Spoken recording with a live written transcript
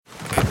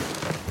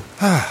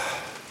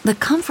The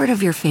comfort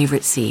of your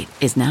favorite seat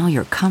is now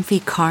your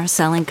comfy car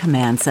selling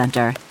command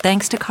center,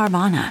 thanks to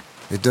Carvana.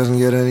 It doesn't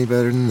get any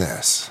better than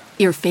this.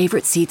 Your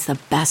favorite seat's the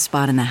best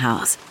spot in the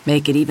house.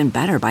 Make it even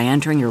better by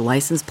entering your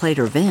license plate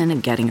or VIN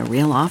and getting a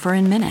real offer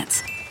in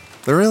minutes.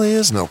 There really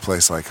is no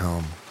place like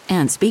home.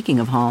 And speaking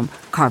of home,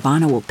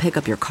 Carvana will pick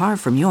up your car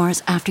from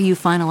yours after you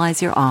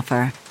finalize your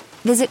offer.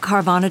 Visit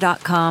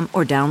Carvana.com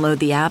or download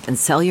the app and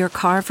sell your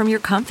car from your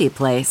comfy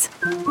place.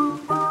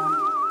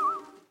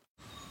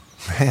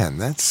 Man,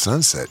 that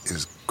sunset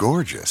is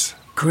gorgeous.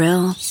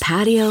 Grill,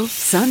 patio,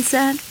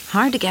 sunset.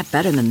 Hard to get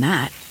better than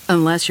that.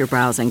 Unless you're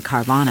browsing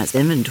Carvana's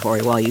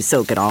inventory while you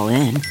soak it all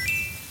in.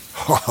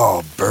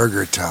 Oh,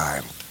 burger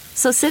time.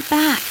 So sit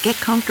back, get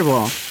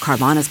comfortable.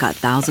 Carvana's got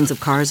thousands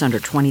of cars under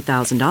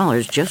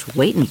 $20,000 just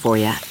waiting for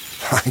you.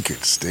 I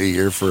could stay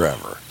here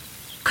forever.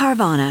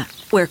 Carvana,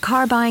 where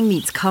car buying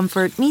meets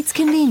comfort meets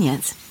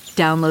convenience.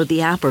 Download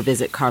the app or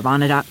visit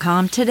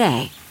Carvana.com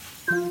today.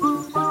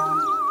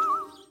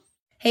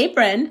 Hey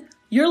friend,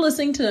 you're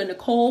listening to the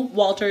Nicole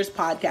Walters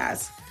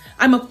podcast.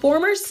 I'm a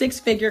former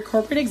six-figure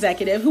corporate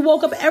executive who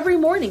woke up every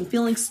morning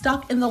feeling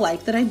stuck in the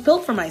life that I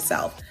built for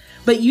myself.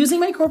 But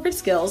using my corporate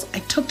skills, I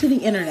took to the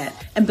internet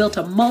and built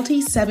a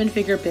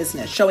multi-seven-figure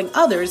business showing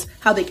others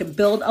how they can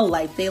build a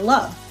life they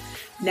love.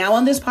 Now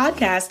on this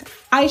podcast,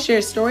 I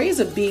share stories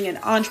of being an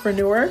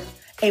entrepreneur,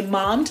 a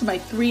mom to my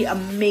 3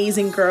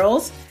 amazing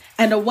girls,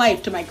 and a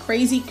wife to my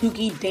crazy,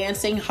 kooky,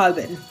 dancing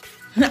husband.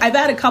 I've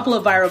had a couple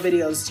of viral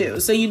videos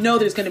too, so you know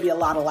there's going to be a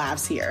lot of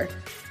laughs here.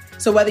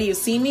 So whether you've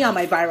seen me on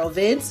my viral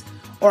vids,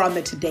 or on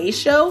the Today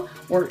Show,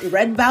 or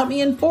read about me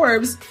in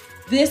Forbes,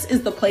 this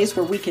is the place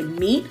where we can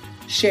meet,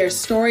 share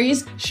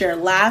stories, share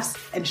laughs,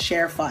 and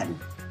share fun.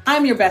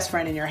 I'm your best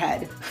friend in your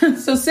head.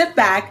 So sit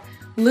back,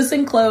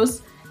 listen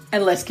close,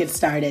 and let's get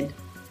started.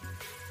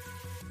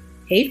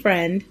 Hey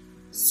friend,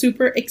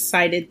 super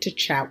excited to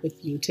chat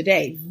with you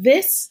today.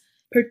 This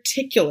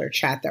particular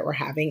chat that we're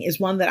having is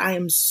one that I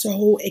am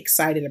so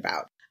excited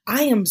about.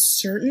 I am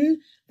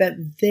certain that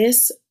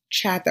this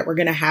chat that we're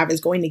going to have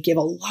is going to give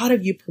a lot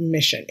of you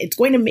permission. It's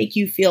going to make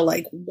you feel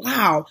like,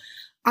 wow,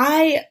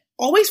 I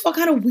always felt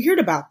kind of weird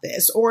about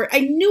this, or I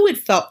knew it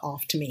felt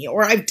off to me,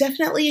 or I've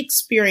definitely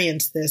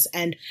experienced this,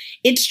 and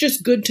it's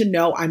just good to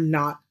know I'm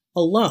not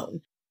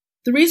alone.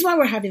 The reason why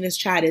we're having this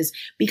chat is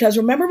because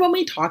remember when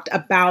we talked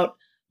about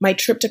my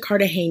trip to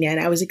Cartagena, and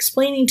I was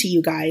explaining to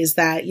you guys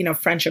that,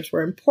 friendships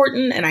were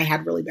important and I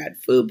had really bad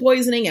food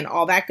poisoning and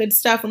all that good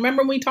stuff.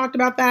 Remember when we talked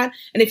about that?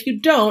 And if you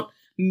don't,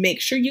 make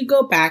sure you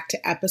go back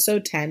to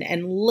episode 10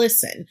 and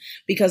listen,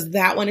 because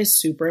that one is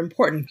super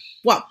important.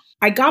 Well,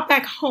 I got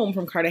back home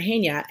from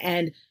Cartagena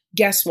and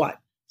guess what?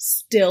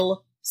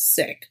 Still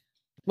sick.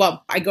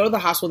 Well, I go to the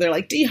hospital, they're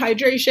like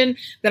dehydration.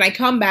 Then I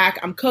come back,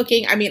 I'm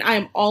cooking. I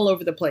am all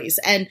over the place.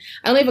 And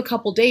I only have a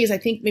couple days, I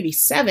think maybe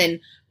 7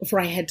 before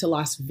I head to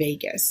Las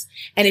Vegas.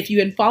 And if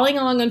you've been following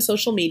along on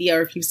social media,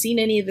 or if you've seen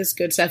any of this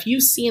good stuff,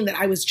 you've seen that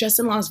I was just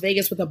in Las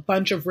Vegas with a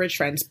bunch of rich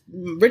friends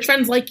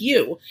like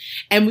you.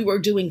 And we were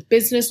doing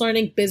business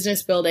learning,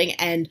 business building.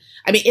 And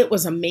it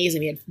was amazing.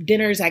 We had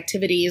dinners,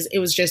 activities. It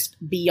was just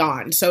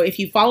beyond. So if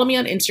you follow me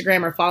on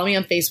Instagram or follow me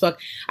on Facebook,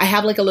 I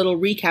have like a little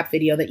recap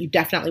video that you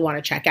definitely want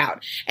to check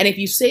out. And if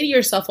you say to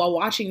yourself while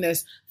watching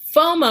this,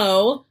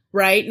 FOMO,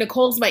 right?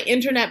 Nicole's my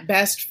internet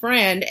best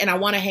friend and I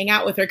want to hang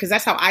out with her because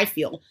that's how I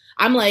feel.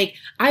 I'm like,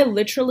 I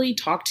literally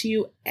talk to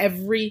you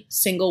every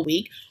single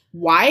week.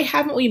 Why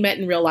haven't we met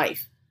in real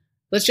life?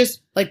 Let's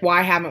just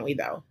why haven't we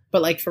though?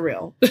 But for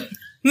real.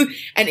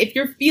 And if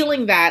you're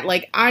feeling that,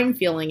 like I'm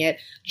feeling it,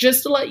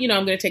 just to let you know,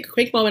 I'm going to take a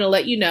quick moment to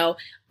let you know,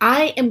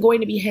 I am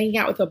going to be hanging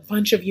out with a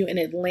bunch of you in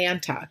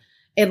Atlanta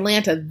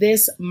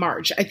this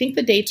March. I think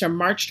the dates are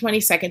March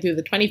 22nd through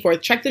the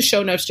 24th. Check the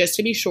show notes just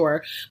to be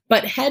sure,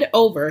 but head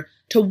over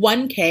to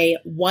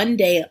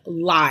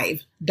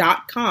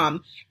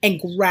 1K1daylive.com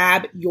and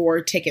grab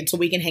your ticket so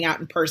we can hang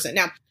out in person.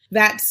 Now,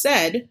 that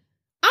said,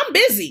 I'm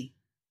busy.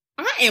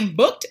 I am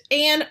booked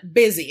and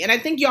busy. And I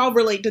think y'all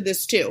relate to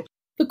this too.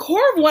 The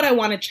core of what I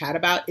want to chat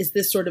about is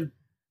this sort of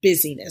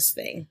busyness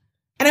thing.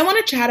 And I want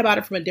to chat about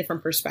it from a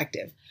different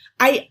perspective.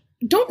 I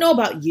don't know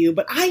about you,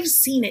 but I've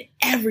seen it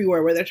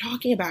everywhere where they're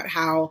talking about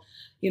how,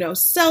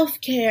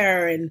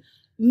 self-care and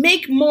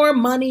make more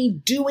money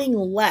doing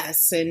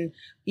less and,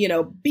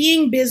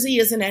 being busy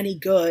isn't any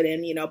good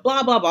and,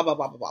 blah, blah, blah, blah,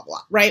 blah, blah, blah,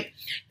 blah, right?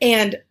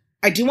 And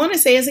I do want to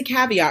say as a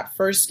caveat,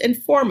 first and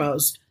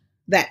foremost,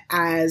 that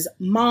as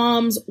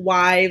moms,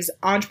 wives,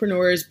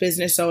 entrepreneurs,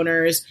 business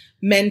owners,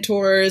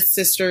 mentors,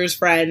 sisters,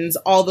 friends,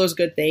 all those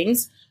good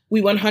things, we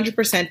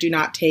 100% do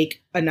not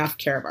take enough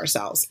care of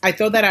ourselves. I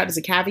throw that out as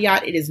a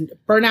caveat.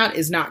 Burnout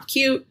is not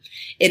cute.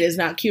 It is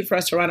not cute for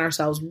us to run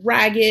ourselves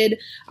ragged.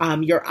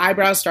 Your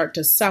eyebrows start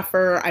to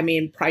suffer.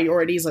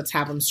 Priorities, let's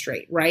have them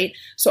straight, right?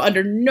 So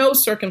under no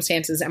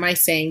circumstances am I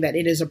saying that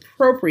it is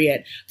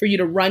appropriate for you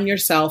to run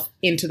yourself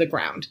into the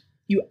ground.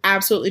 You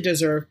absolutely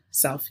deserve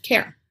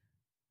self-care.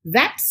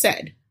 That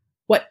said,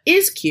 what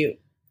is cute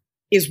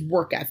is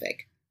work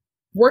ethic.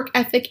 work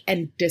ethic,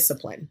 and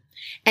discipline.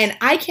 And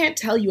I can't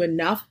tell you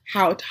enough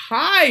how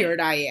tired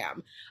I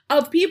am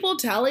of people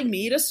telling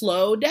me to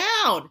slow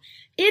down.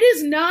 It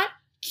is not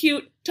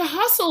cute to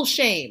hustle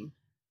shame.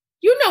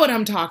 You know what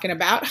I'm talking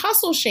about,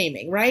 hustle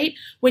shaming, right?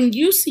 When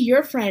you see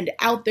your friend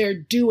out there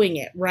doing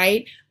it,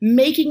 right?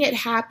 Making it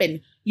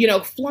happen,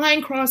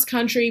 flying cross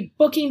country,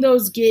 booking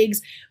those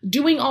gigs,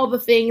 doing all the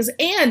things,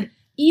 and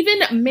even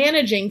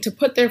managing to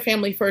put their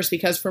family first,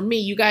 because for me,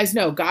 you guys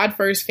know, God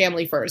first,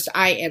 family first.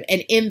 I am,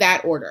 and in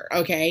that order,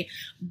 okay?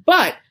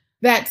 But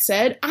that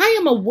said, I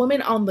am a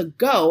woman on the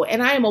go,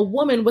 and I am a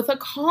woman with a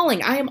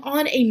calling. I am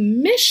on a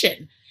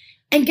mission.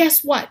 And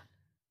guess what?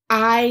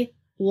 I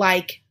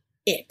like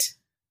it.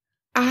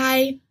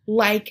 I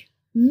like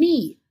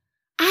me.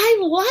 I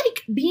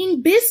like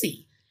being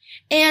busy.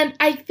 And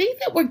I think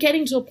that we're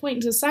getting to a point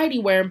in society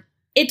where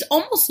it's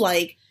almost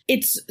like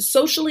it's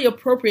socially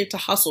appropriate to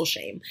hustle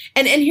shame.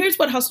 And here's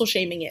what hustle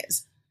shaming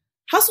is.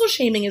 Hustle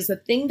shaming is the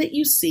thing that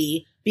you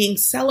see being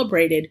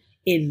celebrated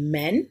in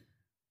men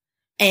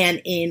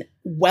and in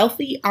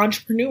wealthy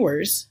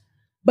entrepreneurs,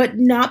 but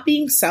not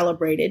being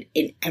celebrated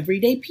in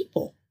everyday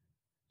people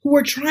who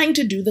are trying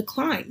to do the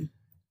climb,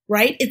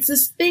 right? It's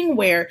this thing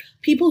where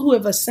people who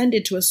have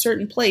ascended to a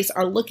certain place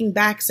are looking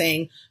back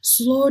saying,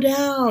 slow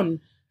down,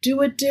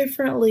 do it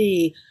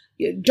differently,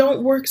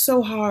 don't work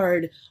so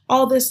hard,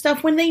 all this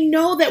stuff, when they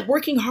know that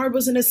working hard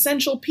was an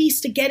essential piece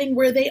to getting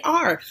where they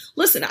are.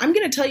 Listen, I'm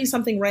going to tell you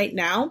something right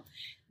now.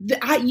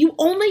 You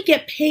only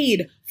get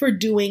paid for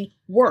doing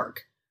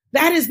work.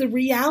 That is the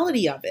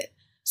reality of it.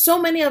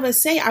 So many of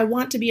us say, I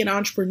want to be an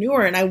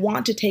entrepreneur and I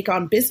want to take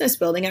on business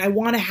building and I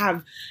want to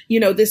have,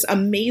 this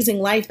amazing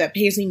life that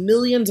pays me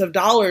millions of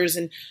dollars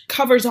and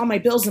covers all my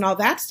bills and all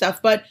that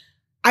stuff. But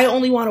I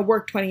only want to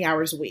work 20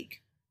 hours a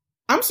week.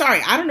 I'm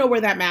sorry. I don't know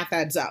where that math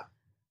adds up.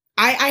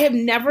 I have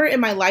never in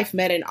my life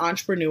met an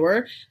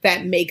entrepreneur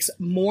that makes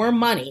more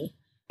money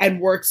and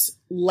works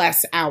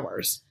less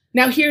hours.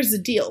 Now, here's the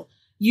deal.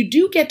 You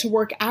do get to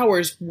work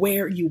hours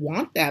where you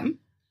want them.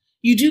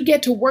 You do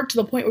get to work to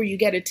the point where you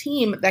get a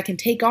team that can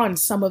take on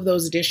some of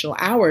those additional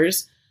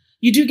hours.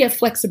 You do get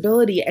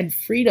flexibility and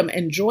freedom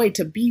and joy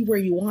to be where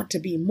you want to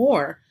be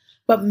more.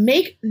 But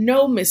make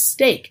no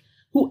mistake,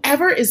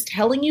 whoever is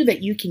telling you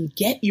that you can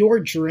get your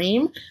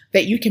dream,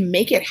 that you can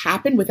make it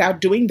happen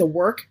without doing the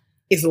work,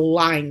 is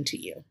lying to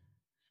you.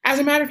 As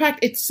a matter of fact,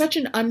 it's such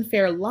an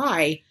unfair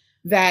lie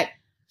that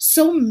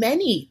so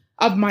many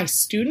of my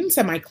students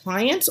and my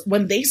clients,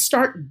 when they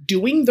start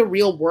doing the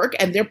real work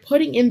and they're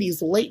putting in these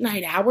late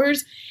night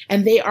hours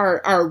and they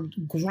are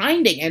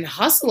grinding and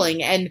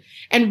hustling and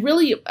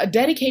really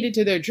dedicated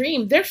to their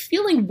dream, they're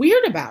feeling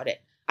weird about it.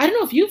 I don't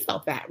know if you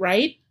felt that,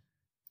 right?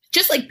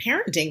 Just like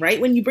parenting,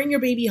 right? When you bring your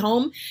baby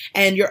home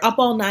and you're up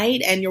all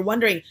night and you're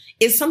wondering,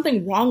 is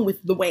something wrong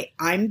with the way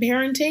I'm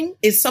parenting?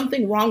 Is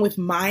something wrong with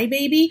my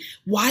baby?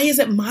 Why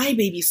isn't my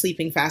baby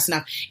sleeping fast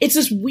enough? It's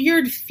this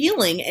weird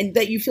feeling and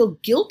that you feel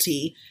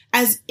guilty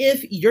as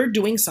if you're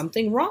doing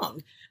something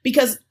wrong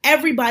because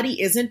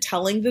everybody isn't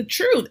telling the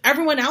truth.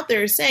 Everyone out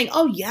there is saying,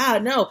 oh yeah,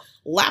 no,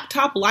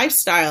 laptop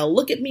lifestyle.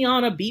 Look at me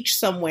on a beach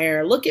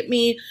somewhere. Look at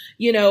me,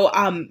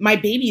 my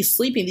baby's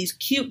sleeping, these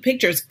cute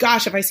pictures.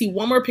 Gosh, if I see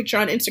one more picture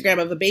on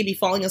Instagram of a baby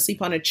falling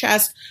asleep on a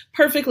chest,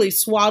 perfectly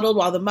swaddled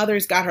while the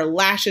mother's got her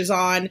lashes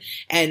on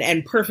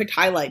and perfect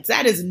highlights.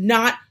 That is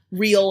not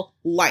real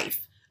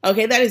life.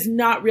 Okay, that is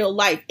not real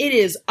life. It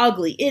is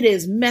ugly. It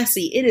is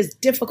messy. It is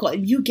difficult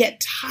and you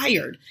get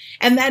tired.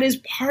 And that is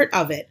part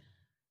of it.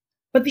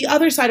 But the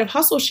other side of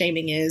hustle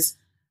shaming is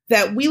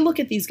that we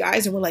look at these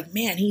guys and we're like,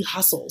 man, he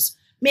hustles.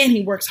 Man,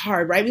 he works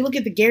hard, right? We look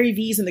at the Gary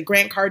V's and the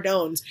Grant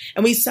Cardones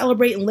and we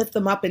celebrate and lift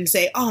them up and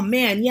say, oh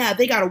man, yeah,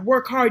 they got to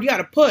work hard. You got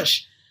to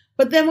push.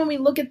 But then when we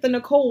look at the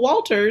Nicole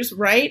Walters,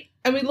 right?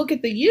 And we look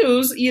at the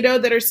yous,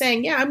 that are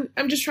saying, yeah,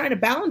 I'm just trying to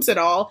balance it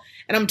all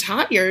and I'm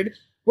tired.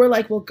 We're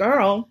like, well,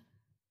 girl,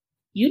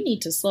 you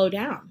need to slow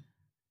down.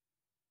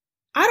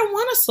 I don't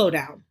want to slow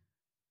down.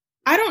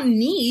 I don't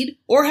need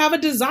or have a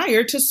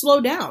desire to slow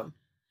down.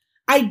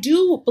 I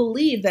do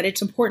believe that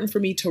it's important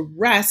for me to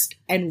rest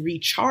and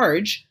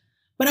recharge,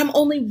 but I'm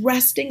only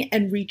resting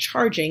and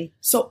recharging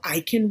so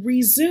I can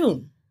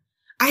resume.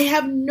 I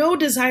have no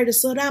desire to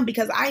slow down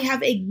because I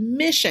have a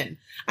mission.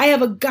 I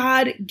have a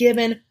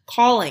God-given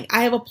calling.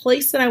 I have a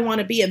place that I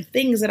want to be and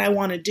things that I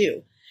want to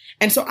do.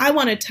 And so I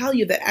want to tell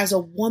you that as a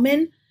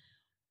woman,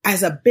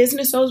 as a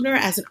business owner,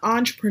 as an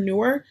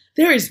entrepreneur,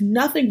 there is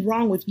nothing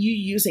wrong with you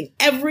using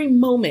every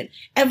moment,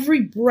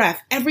 every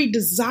breath, every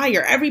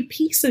desire, every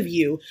piece of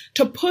you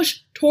to push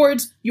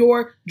towards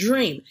your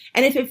dream.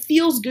 And if it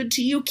feels good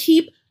to you,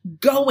 keep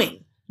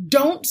going.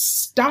 Don't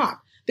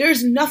stop.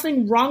 There's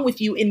nothing wrong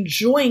with you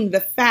enjoying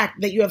the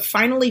fact that you have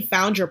finally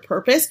found your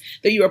purpose,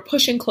 that you are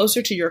pushing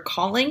closer to your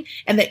calling,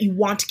 and that you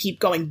want to keep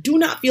going. Do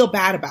not feel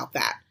bad about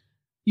that.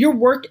 Your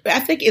work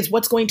ethic is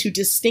what's going to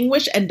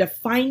distinguish and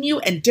define you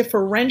and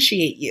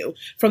differentiate you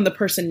from the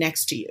person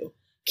next to you.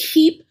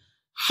 Keep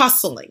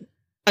hustling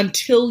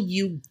until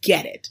you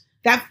get it.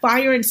 That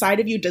fire inside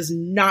of you does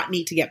not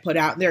need to get put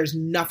out. There's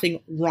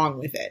nothing wrong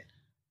with it.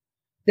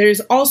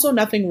 There's also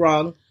nothing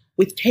wrong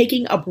with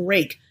taking a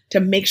break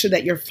to make sure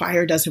that your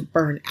fire doesn't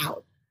burn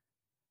out.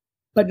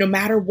 But no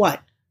matter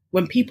what,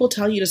 when people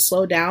tell you to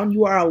slow down,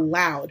 you are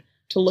allowed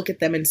to look at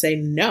them and say,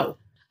 no,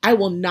 I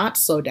will not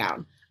slow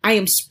down. I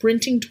am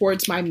sprinting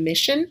towards my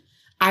mission.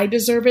 I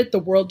deserve it. The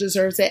world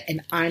deserves it.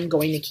 And I'm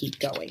going to keep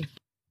going.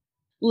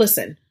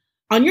 Listen,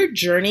 on your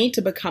journey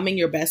to becoming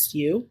your best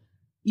you,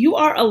 you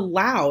are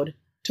allowed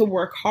to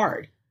work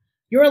hard.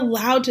 You're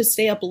allowed to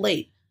stay up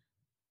late.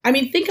 I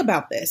mean, think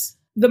about this.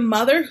 The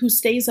mother who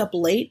stays up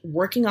late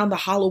working on the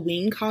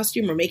Halloween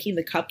costume or making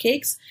the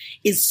cupcakes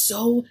is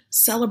so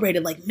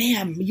celebrated. Like,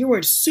 man, you're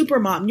a super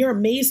mom. You're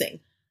amazing.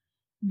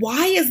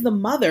 Why is the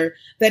mother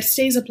that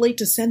stays up late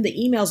to send the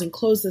emails and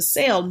close the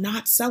sale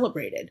not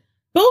celebrated?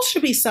 Both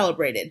should be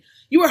celebrated.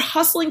 You are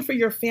hustling for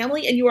your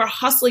family and you are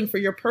hustling for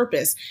your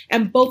purpose.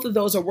 And both of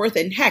those are worth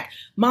it. And heck,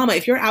 mama,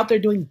 if you're out there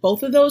doing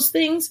both of those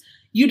things,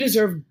 you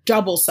deserve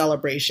double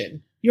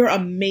celebration. You're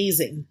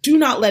amazing. Do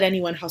not let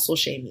anyone hustle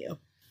shame you.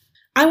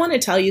 I want to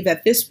tell you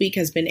that this week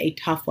has been a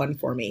tough one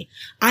for me.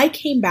 I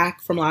came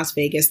back from Las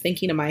Vegas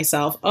thinking to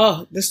myself,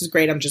 oh, this is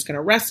great. I'm just going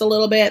to rest a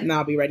little bit and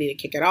I'll be ready to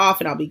kick it off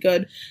and I'll be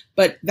good.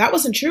 But that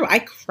wasn't true. I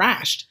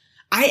crashed.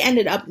 I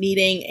ended up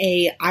needing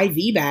a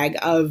IV bag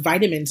of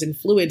vitamins and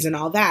fluids and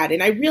all that.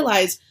 And I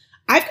realized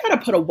I've got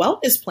to put a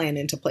wellness plan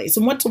into place.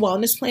 And what's a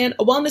wellness plan?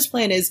 A wellness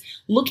plan is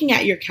looking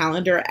at your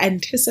calendar,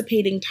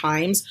 anticipating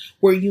times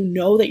where you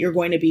know that you're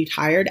going to be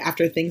tired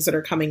after things that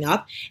are coming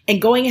up,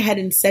 and going ahead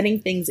and setting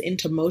things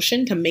into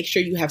motion to make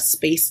sure you have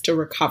space to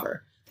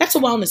recover. That's a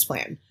wellness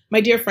plan.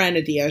 My dear friend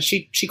Adia,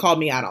 she called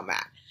me out on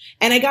that.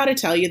 And I got to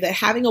tell you that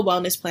having a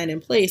wellness plan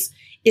in place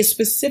is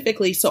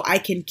specifically so I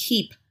can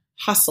keep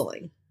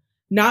hustling,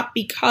 not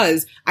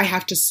because I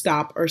have to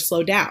stop or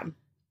slow down.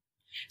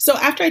 So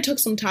after I took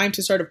some time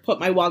to sort of put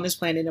my wellness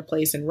plan into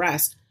place and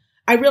rest,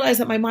 I realized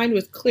that my mind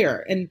was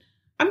clear. And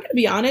I'm going to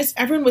be honest,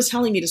 everyone was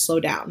telling me to slow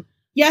down.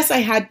 Yes, I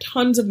had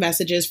tons of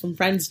messages from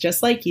friends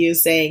just like you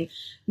saying,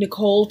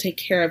 Nicole, take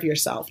care of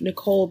yourself.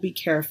 Nicole, be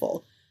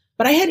careful.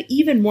 But I had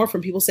even more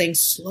from people saying,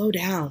 slow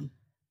down.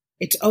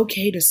 It's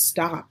okay to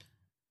stop.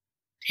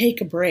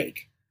 Take a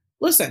break.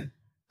 Listen,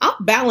 I'll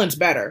balance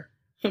better,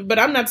 but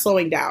I'm not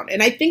slowing down.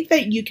 And I think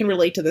that you can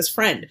relate to this,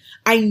 friend.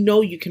 I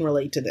know you can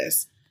relate to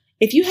this.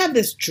 If you have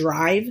this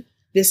drive,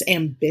 this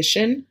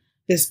ambition,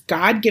 this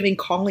God-given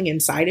calling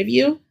inside of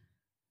you,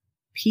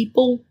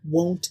 people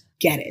won't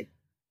get it.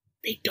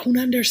 They don't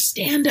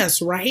understand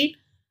us, right?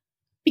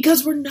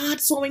 Because we're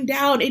not slowing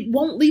down. It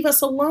won't leave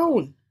us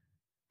alone.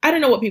 I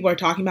don't know what people are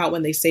talking about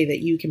when they say that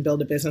you can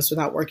build a business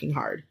without working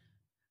hard.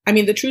 I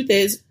mean, the truth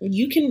is,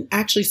 you can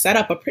actually set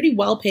up a pretty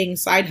well-paying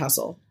side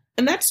hustle,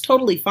 and that's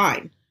totally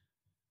fine.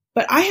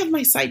 But I have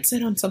my sights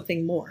set on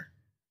something more.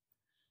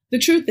 The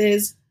truth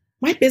is,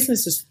 my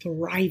business is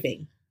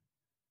thriving.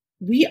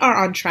 We are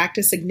on track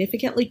to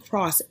significantly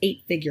cross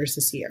 8 figures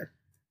this year.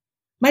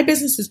 My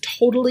business is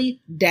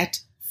totally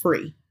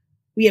debt-free.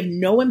 We have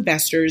no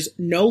investors,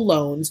 no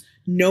loans,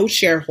 no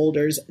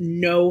shareholders,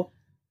 no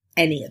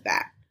any of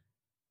that.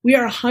 We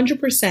are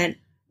 100%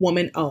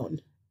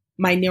 woman-owned,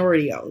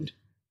 minority-owned.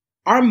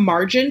 Our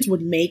margins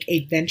would make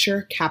a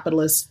venture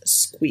capitalist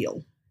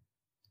squeal.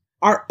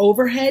 Our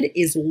overhead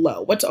is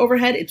low. What's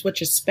overhead? It's what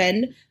you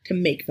spend to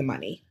make the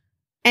money.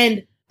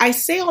 And I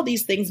say all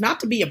these things not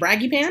to be a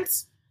braggy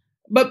pants,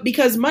 but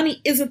because money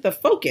isn't the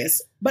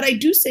focus. But I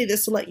do say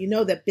this to let you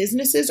know that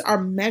businesses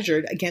are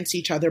measured against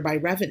each other by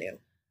revenue.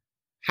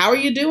 How are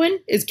you doing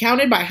is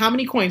counted by how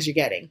many coins you're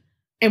getting.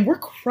 And we're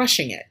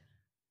crushing it.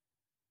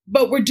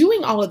 But we're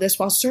doing all of this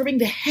while serving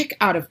the heck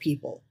out of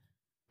people.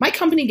 My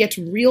company gets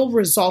real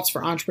results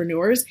for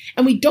entrepreneurs,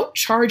 and we don't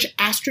charge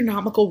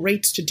astronomical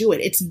rates to do it.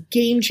 It's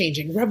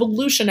game-changing,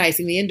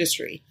 revolutionizing the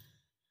industry.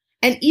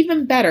 And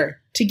even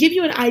better, to give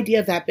you an idea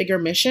of that bigger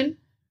mission,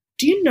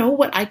 do you know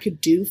what I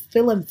could do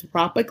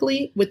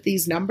philanthropically with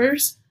these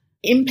numbers?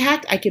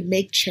 Impact I could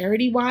make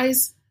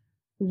charity-wise?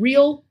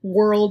 Real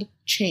world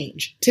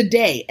change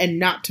today and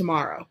not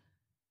tomorrow.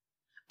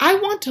 I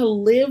want to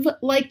live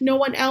like no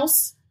one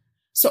else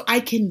so I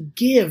can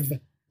give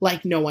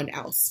like no one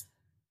else.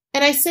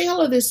 And I say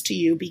all of this to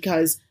you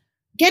because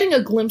getting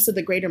a glimpse of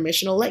the greater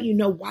mission will let you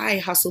know why I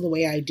hustle the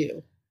way I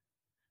do.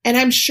 And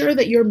I'm sure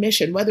that your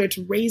mission, whether it's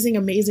raising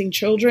amazing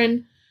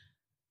children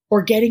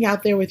or getting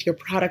out there with your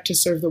product to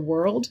serve the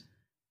world,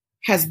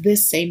 has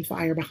this same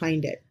fire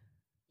behind it.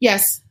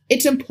 Yes,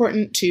 it's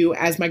important to,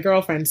 as my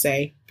girlfriends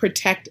say,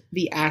 protect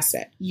the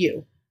asset,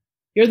 you.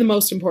 You're the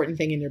most important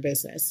thing in your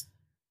business.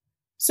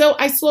 So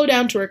I slow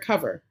down to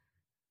recover.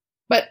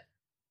 But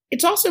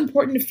it's also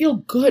important to feel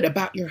good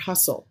about your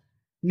hustle,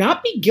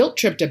 not be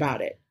guilt-tripped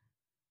about it,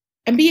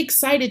 and be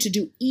excited to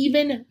do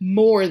even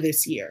more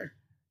this year.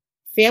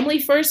 Family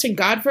first and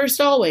God first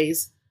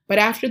always, but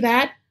after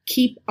that,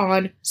 keep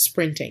on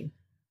sprinting.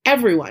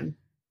 Everyone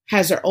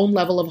has their own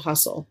level of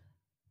hustle,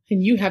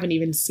 and you haven't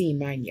even seen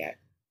mine yet.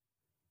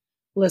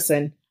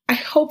 Listen, I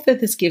hope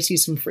that this gives you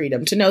some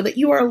freedom to know that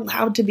you are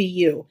allowed to be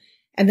you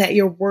and that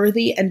you're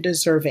worthy and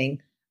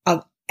deserving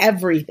of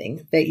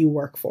everything that you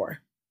work for.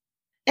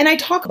 And I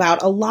talk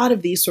about a lot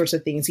of these sorts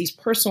of things, these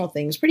personal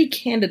things, pretty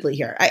candidly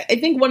here. I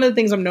think one of the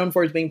things I'm known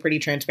for is being pretty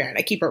transparent.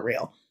 I keep it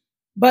real.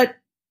 But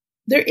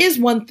there is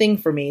one thing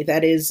for me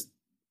that is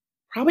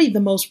probably the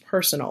most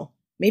personal,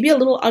 maybe a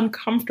little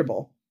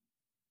uncomfortable.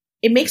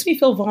 It makes me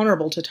feel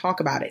vulnerable to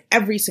talk about it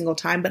every single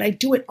time, but I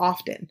do it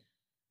often.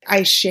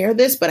 I share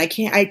this, but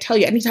I tell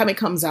you, anytime it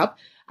comes up,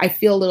 I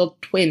feel a little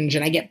twinge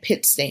and I get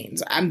pit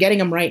stains. I'm getting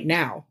them right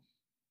now.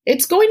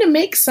 It's going to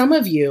make some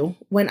of you,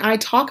 when I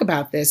talk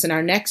about this in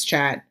our next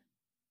chat,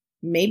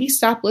 maybe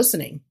stop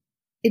listening.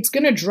 It's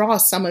going to draw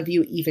some of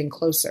you even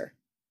closer.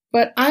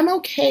 But I'm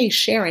okay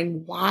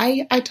sharing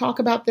why I talk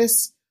about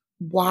this,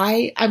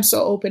 why I'm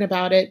so open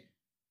about it,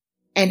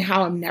 and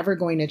how I'm never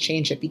going to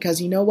change it.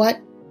 Because you know what?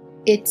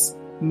 It's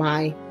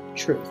my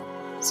truth.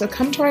 So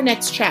come to our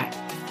next chat.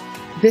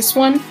 This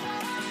one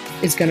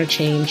is going to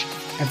change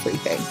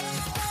everything.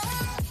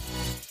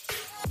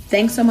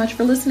 Thanks so much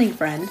for listening,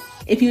 friend.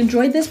 If you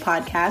enjoyed this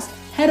podcast,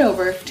 head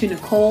over to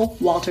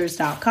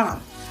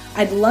NicoleWalters.com.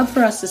 I'd love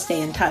for us to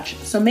stay in touch,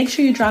 so make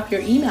sure you drop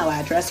your email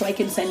address so I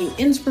can send you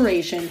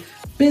inspiration,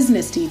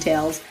 business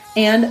details,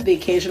 and the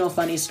occasional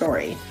funny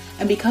story.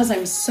 And because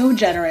I'm so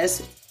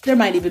generous, there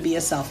might even be a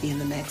selfie in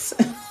the mix.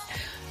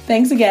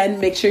 Thanks again.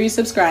 Make sure you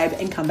subscribe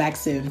and come back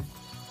soon.